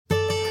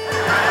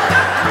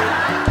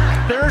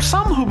are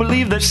some who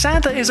believe that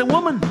Santa is a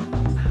woman.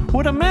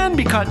 Would a man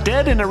be caught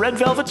dead in a red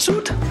velvet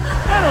suit?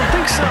 I don't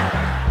think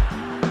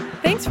so.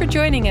 Thanks for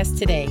joining us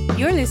today.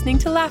 You're listening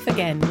to Laugh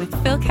Again with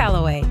Phil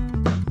Callaway.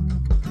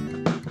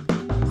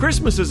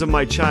 Christmases of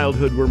my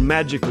childhood were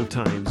magical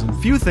times,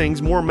 and few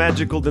things more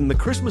magical than the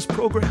Christmas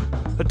program,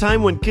 a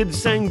time when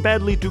kids sang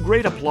badly to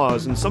great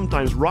applause and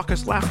sometimes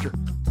raucous laughter.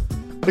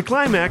 The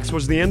climax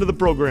was the end of the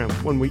program,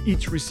 when we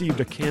each received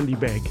a candy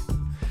bag.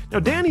 Now,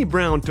 Danny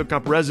Brown took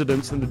up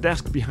residence in the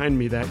desk behind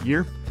me that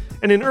year,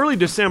 and in early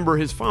December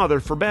his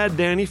father forbade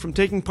Danny from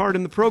taking part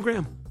in the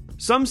program.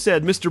 Some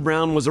said Mr.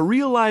 Brown was a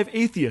real live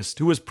atheist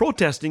who was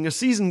protesting a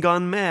season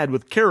gone mad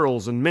with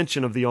carols and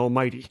mention of the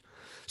Almighty.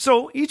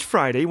 So, each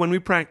Friday when we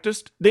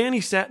practiced,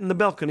 Danny sat in the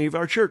balcony of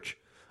our church.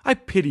 I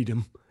pitied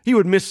him. He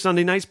would miss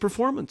Sunday night's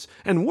performance,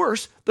 and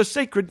worse, the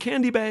sacred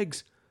candy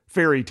bags.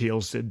 Fairy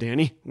tales, said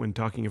Danny, when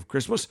talking of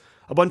Christmas.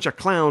 A bunch of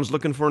clowns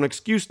looking for an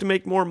excuse to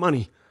make more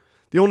money.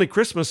 The only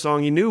Christmas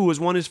song he knew was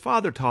one his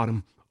father taught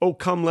him. Oh,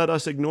 come, let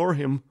us ignore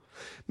him.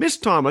 Miss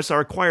Thomas,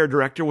 our choir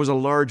director, was a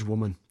large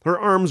woman. Her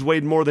arms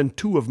weighed more than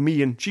two of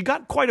me, and she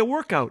got quite a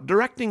workout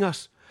directing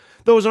us.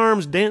 Those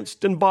arms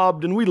danced and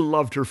bobbed, and we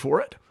loved her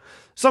for it.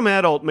 Some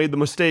adult made the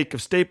mistake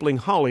of stapling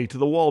holly to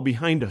the wall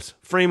behind us,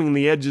 framing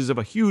the edges of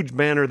a huge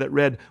banner that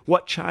read,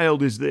 "What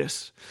child is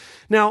this?"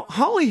 Now,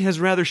 holly has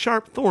rather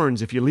sharp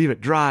thorns if you leave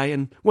it dry,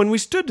 and when we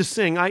stood to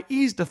sing, I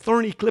eased a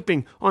thorny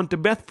clipping onto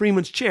Beth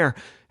Freeman's chair,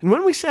 and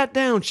when we sat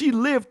down, she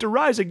lived to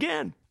rise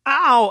again.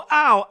 "Ow,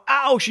 ow,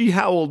 ow," she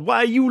howled.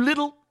 "Why, you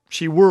little—"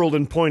 She whirled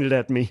and pointed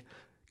at me.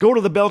 "Go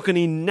to the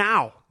balcony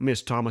now,"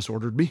 Miss Thomas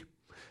ordered me.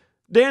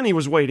 Danny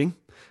was waiting.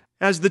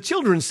 As the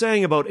children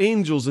sang about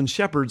angels and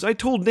shepherds, I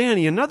told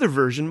Danny another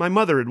version my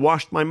mother had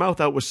washed my mouth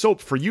out with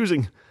soap for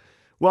using.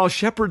 While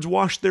shepherds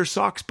washed their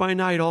socks by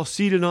night all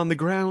seated on the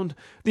ground,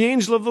 the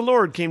angel of the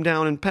Lord came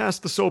down and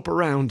passed the soap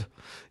around.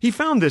 He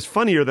found this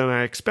funnier than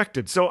I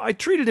expected, so I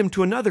treated him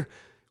to another.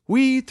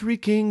 "We three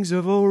kings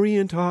of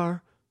Orient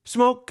are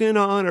smoking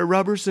on a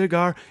rubber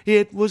cigar.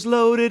 It was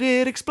loaded,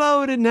 it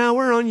exploded, now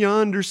we're on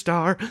yonder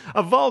star."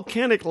 A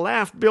volcanic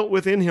laugh built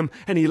within him,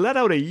 and he let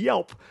out a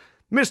yelp.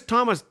 Miss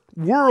Thomas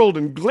whirled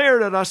and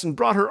glared at us and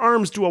brought her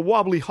arms to a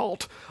wobbly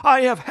halt.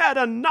 "I have had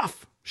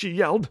enough," she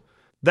yelled.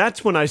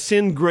 That's when I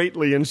sinned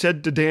greatly and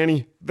said to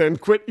Danny, "Then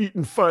quit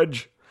eating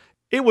fudge."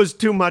 It was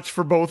too much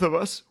for both of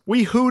us.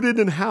 We hooted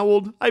and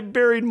howled. I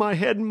buried my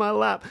head in my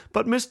lap,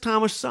 but Miss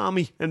Thomas saw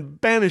me and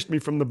banished me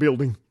from the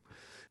building.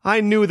 I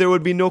knew there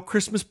would be no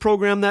Christmas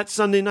program that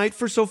Sunday night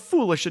for so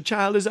foolish a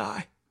child as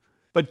I.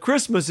 But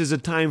Christmas is a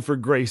time for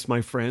grace,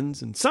 my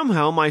friends, and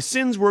somehow my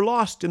sins were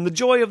lost in the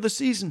joy of the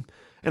season,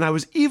 and I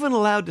was even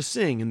allowed to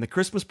sing in the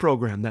Christmas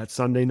program that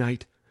Sunday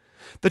night.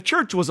 The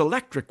church was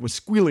electric with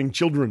squealing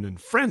children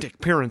and frantic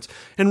parents,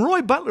 and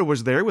Roy Butler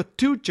was there with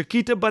 2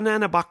 Chiquita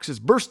banana boxes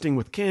bursting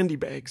with candy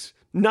bags,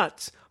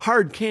 nuts,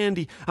 hard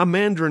candy, a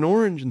mandarin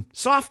orange, and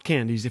soft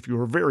candies if you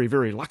were very,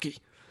 very lucky.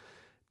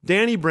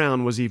 Danny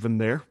Brown was even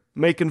there,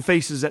 making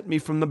faces at me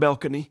from the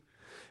balcony.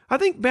 I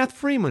think Beth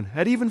Freeman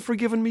had even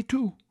forgiven me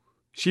too.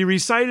 She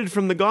recited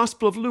from the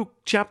Gospel of Luke,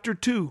 chapter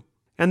 2,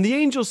 "And the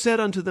angel said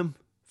unto them,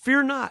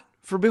 Fear not,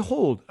 for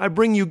behold, I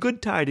bring you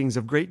good tidings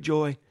of great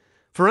joy.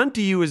 For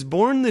unto you is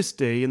born this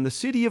day in the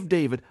city of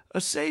David a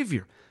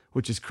Savior,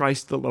 which is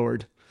Christ the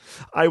Lord."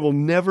 I will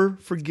never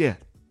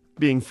forget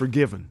being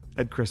forgiven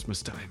at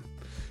Christmas time.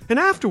 And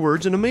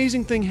afterwards, an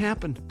amazing thing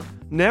happened.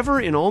 Never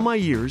in all my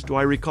years do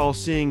I recall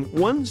seeing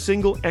one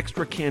single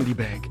extra candy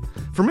bag,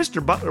 for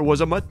Mr. Butler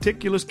was a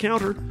meticulous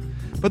counter.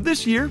 But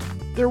this year,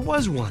 there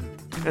was one.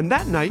 And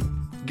that night,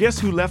 guess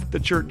who left the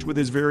church with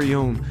his very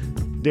own?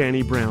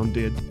 Danny Brown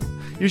did.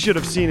 You should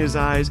have seen his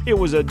eyes. It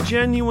was a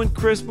genuine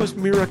Christmas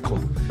miracle.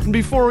 And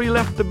before he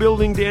left the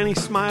building, Danny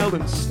smiled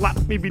and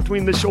slapped me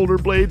between the shoulder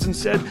blades and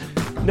said,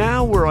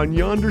 "Now we're on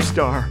yonder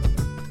star."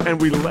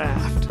 And we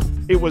laughed.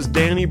 It was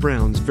Danny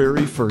Brown's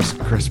very first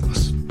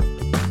Christmas.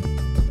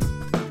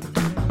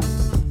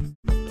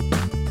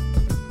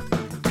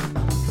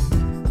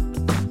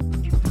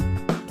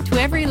 To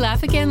every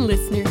Laugh Again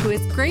listener who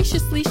has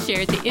graciously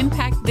shared the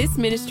impact this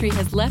ministry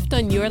has left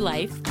on your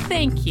life,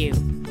 thank you.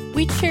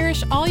 We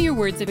cherish all your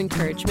words of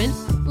encouragement.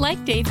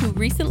 Like Dave, who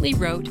recently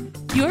wrote,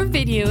 "Your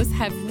videos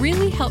have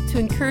really helped to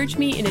encourage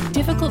me in a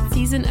difficult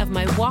season of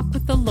my walk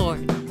with the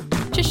Lord."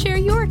 To share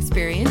your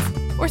experience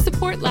or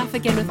support Laugh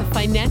Again with a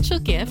financial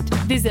gift,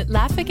 visit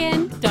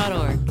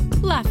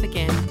laughagain.org. Laugh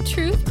Again,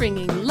 truth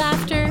bringing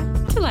laughter